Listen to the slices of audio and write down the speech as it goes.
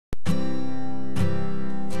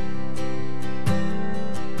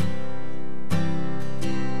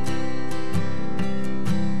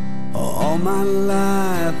my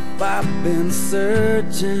life I've been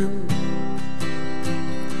searching.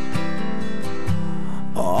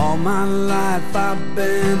 All my life I've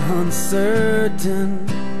been uncertain.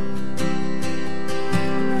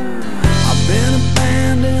 I've been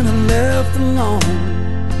abandoned and left alone.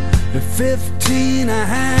 At 15 I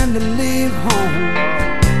had to leave home.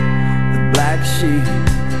 The black sheep,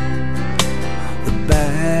 the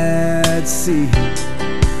bad seed.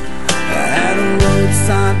 At a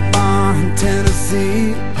roadside bar in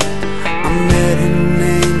Tennessee, I met an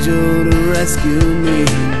angel to rescue me.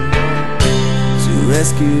 She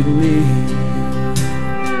rescued me.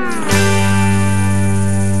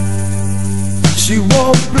 She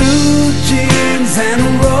wore blue jeans and a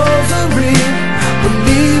rosary,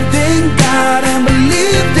 believed in God and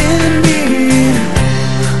believed in me.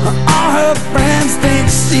 All her friends think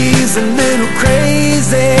she's a little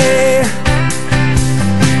crazy.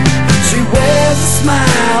 She wears a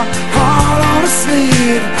smile, heart on her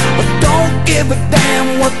sleeve, but don't give a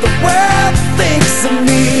damn what the world thinks of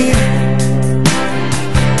me.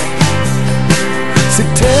 She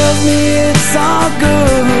tells me it's all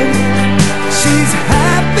good. She's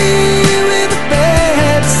happy with a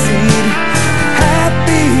bad seed,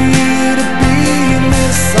 happy to be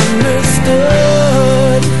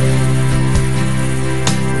misunderstood.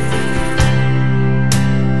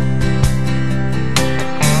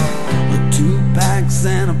 With 2 packs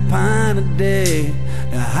and a pint a day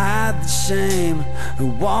to hide the shame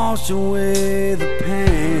and wash away the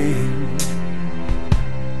pain.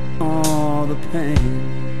 Oh, the pain.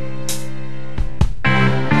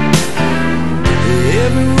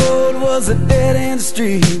 Every road was a dead-end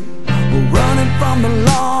street, running from the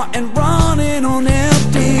law and running on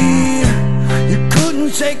empty. You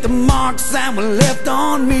couldn't shake the marks that were left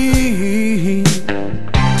on me.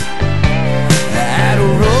 At a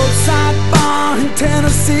roadside bar in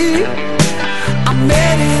Tennessee, I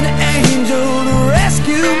met an angel to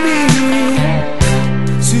rescue me.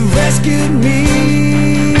 She rescued me.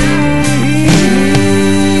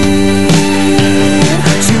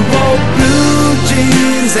 She wore blue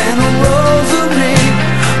jeans and a rosary,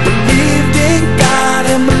 believed in God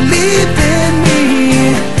and believed in me.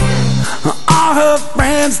 All her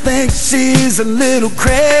friends think she's a little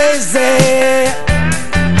crazy.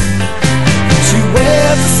 She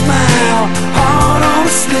wears a smile, heart on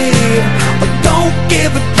her sleeve, but don't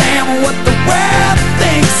give a damn what the world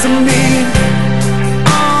thinks of me.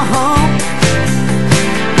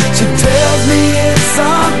 She tells me it's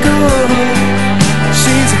all good.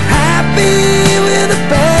 She's happy with a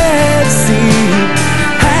bad seed,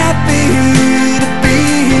 happy to be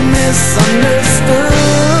misunderstood.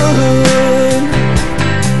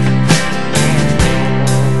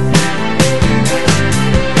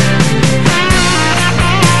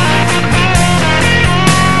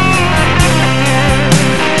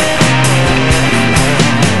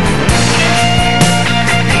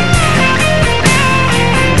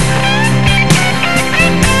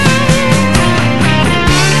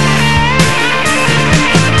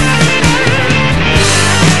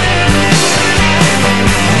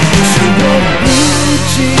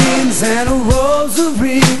 And a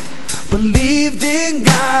rosary, believed in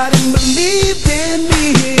God and believed in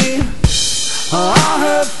me. All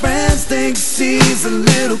her friends think she's a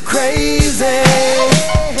little crazy.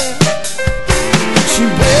 She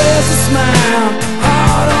wears a smile,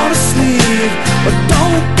 heart on her sleeve, but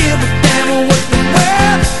don't give a damn what the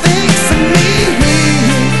world thinks of me.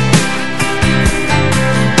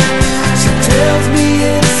 She tells me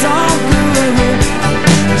it's all good.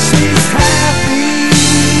 She's happy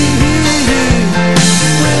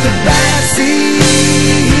with a bad seed.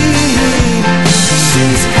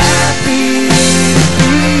 She's happy to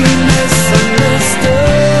be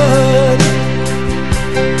misunderstood.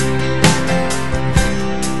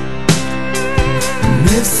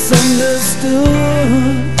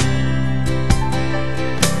 Misunderstood.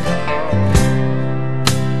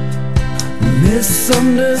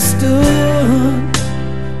 Misunderstood.